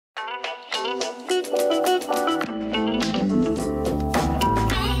Hey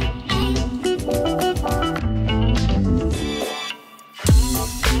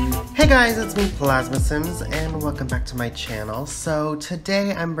guys, it's me, PlasmaSims, and welcome back to my channel. So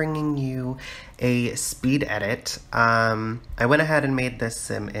today I'm bringing you a speed edit. I went ahead and made this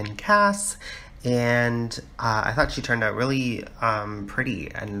sim in CAS, and I thought she turned out really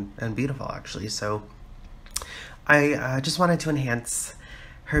pretty and beautiful actually. So I just wanted to enhance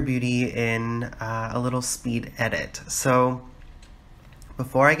her beauty in a little speed edit. So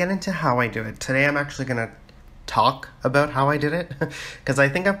before I get into how I do it, today I'm actually gonna talk about how I did it, because I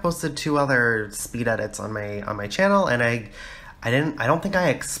think I've posted 2 other speed edits on my channel, and I don't think I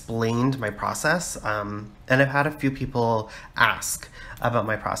explained my process, and I've had a few people ask about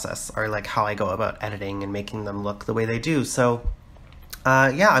my process, or like how I go about editing and making them look the way they do. So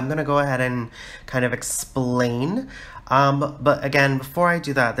yeah, I'm gonna go ahead and kind of explain, but again, before I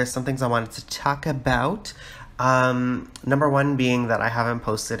do that, there's some things I wanted to talk about. Number one being that I haven't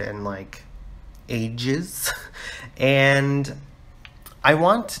posted in like ages, and I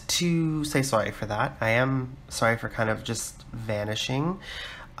want to say sorry for that. I am sorry for kind of just vanishing,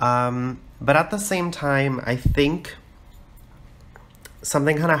 but at the same time, I think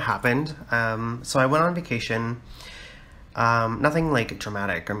something kind of happened. So I went on vacation. Nothing like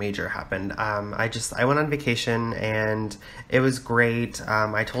dramatic or major happened. I went on vacation and it was great.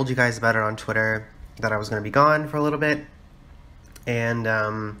 I told you guys about it on Twitter that I was going to be gone for a little bit. And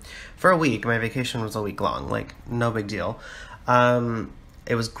for a week, my vacation was a week long, like no big deal.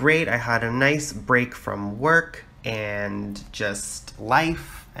 It was great. I had a nice break from work and just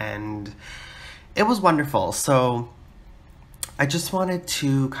life, and it was wonderful. So I just wanted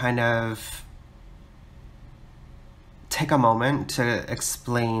to kind of take a moment to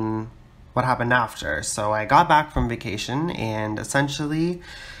explain what happened after. So I got back from vacation, and essentially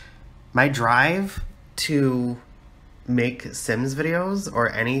my drive to make Sims videos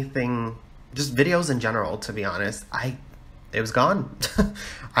or anything, just videos in general, to be honest, it was gone.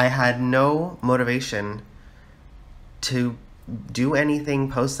 I had no motivation to do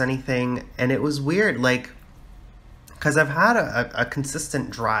anything, post anything, and it was weird, like, because I've had a consistent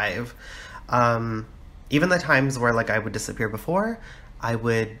drive. Even the times where like I would disappear before, I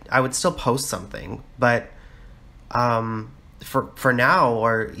would still post something, but for now,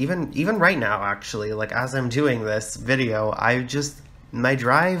 or even right now actually, like as I'm doing this video, my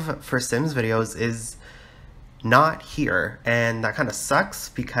drive for Sims videos is not here, and that kind of sucks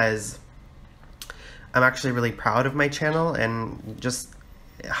because I'm actually really proud of my channel and just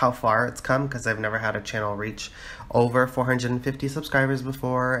how far it's come, because I've never had a channel reach over 450 subscribers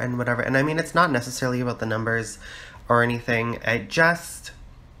before and whatever. And I mean, it's not necessarily about the numbers or anything. I'm just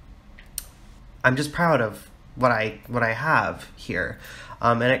proud of what I have here,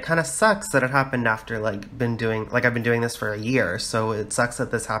 and it kind of sucks that it happened after I've been doing this for a year. So it sucks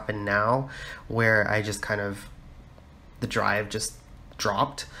that this happened now, where I just kind of, the drive just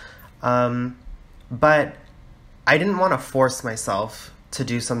dropped. But I didn't want to force myself to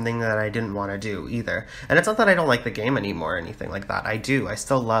do something that I didn't want to do either. And it's not that I don't like the game anymore or anything like that. I do. I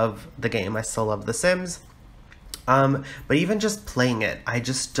still love the game. I still love The Sims. But even just playing it, I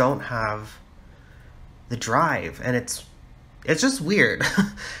just don't have the drive, and it's just weird.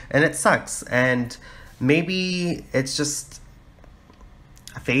 And it sucks, and maybe it's just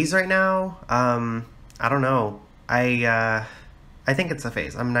a phase right now. I don't know. I think it's a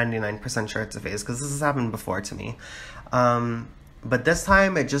phase. I'm 99% sure it's a phase, because this has happened before to me. But this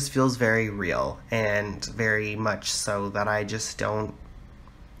time it just feels very real, and very much so that I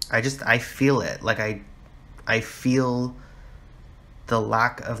feel it. Like I feel the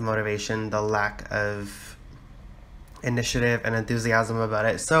lack of motivation, the lack of initiative and enthusiasm about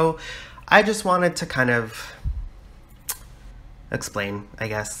it. So I just wanted to kind of explain, I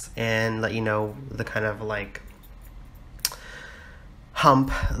guess, and let you know the kind of like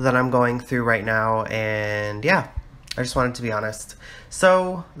hump that I'm going through right now. And yeah, I just wanted to be honest.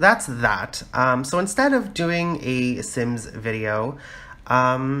 So that's that. So instead of doing a Sims video,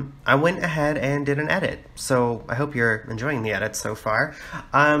 I went ahead and did an edit. So I hope you're enjoying the edit so far.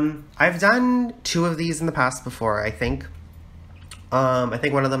 I've done 2 of these in the past before, I think. I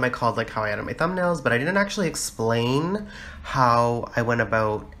think one of them I called like how I edit my thumbnails, but I didn't actually explain how I went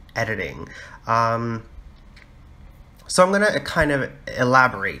about editing. So I'm gonna kind of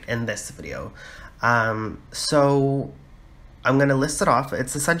elaborate in this video. So I'm gonna list it off.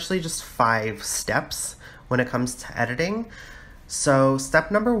 It's essentially just 5 steps when it comes to editing. So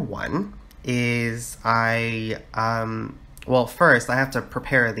step number 1 is well, first I have to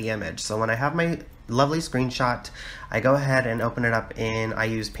prepare the image. So when I have my lovely screenshot. I go ahead and open it up I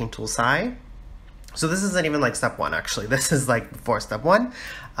use Paint Tool SI. So this isn't even like step one, actually. This is like before step one.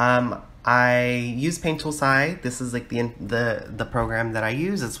 I use Paint Tool SI. This is like the program that I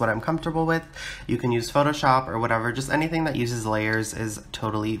use. It's what I'm comfortable with. You can use Photoshop or whatever. Just anything that uses layers is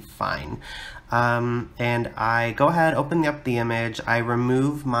totally fine. And I go ahead, open up the image. I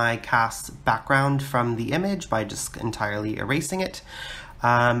remove my cast background from the image by just entirely erasing it.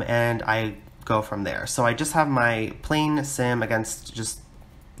 And I go from there. So I just have my plain sim against just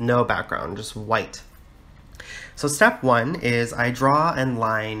no background, just white. So step one is I draw and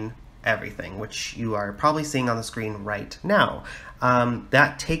line everything, which you are probably seeing on the screen right now.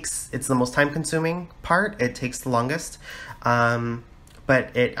 It's the most time consuming part. It takes the longest,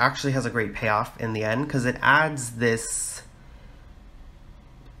 but it actually has a great payoff in the end because it adds this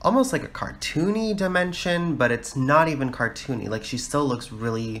almost like a cartoony dimension, but it's not even cartoony. Like, she still looks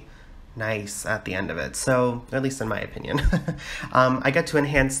really nice at the end of it. So, at least in my opinion. I get to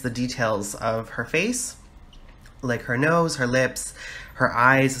enhance the details of her face, like her nose, her lips, her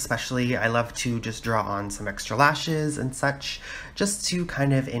eyes especially. I love to just draw on some extra lashes and such, just to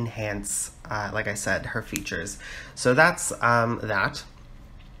kind of enhance, like I said, her features. So that's that.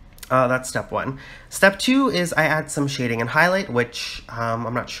 That's step one. Step two is I add some shading and highlight, which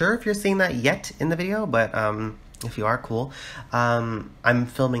I'm not sure if you're seeing that yet in the video, but if you are, cool. I'm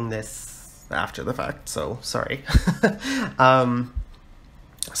filming this after the fact, so sorry.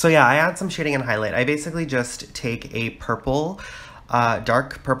 So yeah, I add some shading and highlight. I basically just take a purple,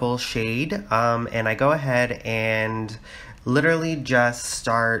 dark purple shade, and I go ahead and literally just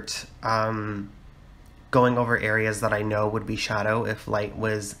start going over areas that I know would be shadow if light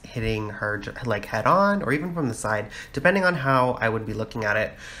was hitting her like head on or even from the side, depending on how I would be looking at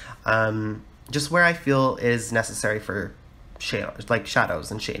it. Just where I feel is necessary for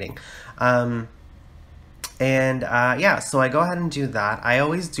shadows and shading. Yeah, so I go ahead and do that. I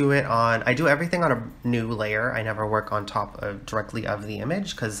always do I do everything on a new layer. I never work on top directly of the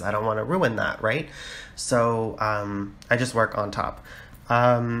image because I don't want to ruin that, right? So I just work on top.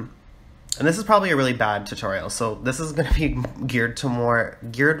 And this is probably a really bad tutorial, so this is going to be geared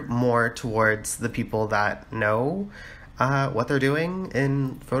more towards the people that know what they're doing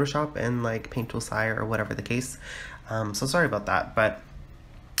in Photoshop and like Paint Tool SI or whatever the case. So sorry about that, but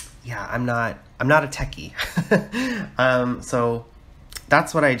yeah, I'm not a techie. So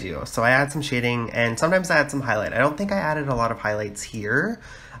that's what I do. So I add some shading and sometimes I add some highlight. I don't think I added a lot of highlights here,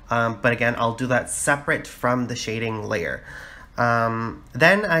 but again, I'll do that separate from the shading layer.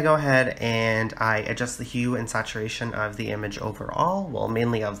 Then I go ahead and I adjust the hue and saturation of the image overall, well,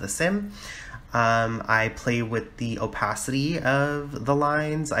 mainly of the sim. I play with the opacity of the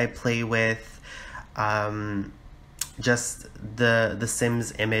lines. I play with just the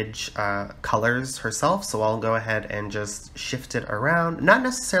Sim's image colors herself. So I'll go ahead and just shift it around. Not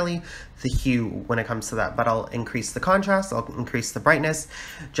necessarily the hue when it comes to that, but I'll increase the contrast, I'll increase the brightness,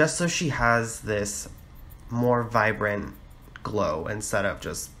 just so she has this more vibrant glow instead of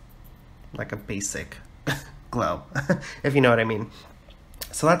just like a basic glow, if you know what I mean.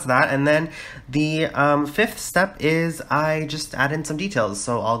 So that's that. And then the fifth step is I just add in some details.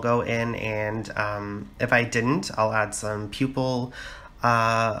 So I'll go in and if I didn't, I'll add some pupil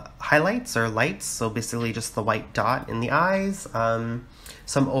highlights or lights. So basically just the white dot in the eyes,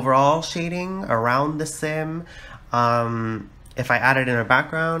 some overall shading around the sim. If I add it in a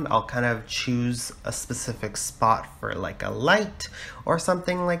background, I'll kind of choose a specific spot for like a light or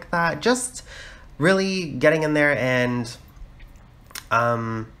something like that. Just really getting in there and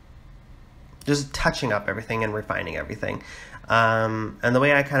just touching up everything and refining everything. And the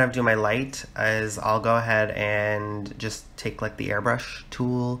way I kind of do my light is I'll go ahead and just take like the airbrush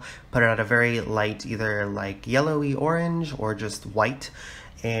tool, put it at a very light, either like yellowy orange or just white,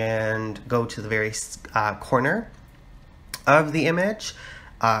 and go to the very corner of the image,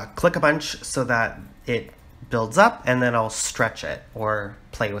 click a bunch so that it builds up, and then I'll stretch it or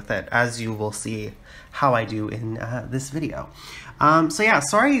play with it, as you will see how I do in this video. So yeah,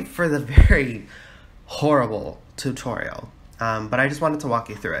 sorry for the very horrible tutorial, but I just wanted to walk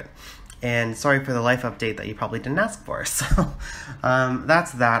you through it. And sorry for the life update that you probably didn't ask for. So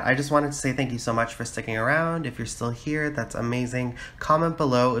that's that. I just wanted to say thank you so much for sticking around. If you're still here, that's amazing. Comment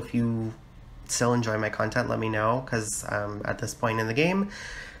below if you still enjoy my content. Let me know, because at this point in the game,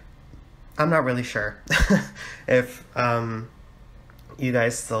 I'm not really sure if you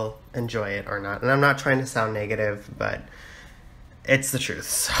guys still enjoy it or not. And I'm not trying to sound negative, but it's the truth.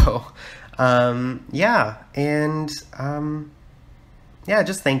 So yeah, and yeah,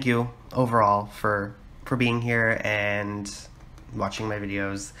 just thank you overall for being here and watching my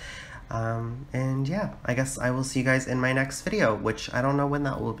videos. And yeah, I guess I will see you guys in my next video, which I don't know when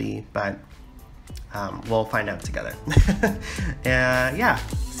that will be, but we'll find out together. Yeah,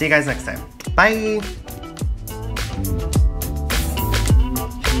 see you guys next time. Bye!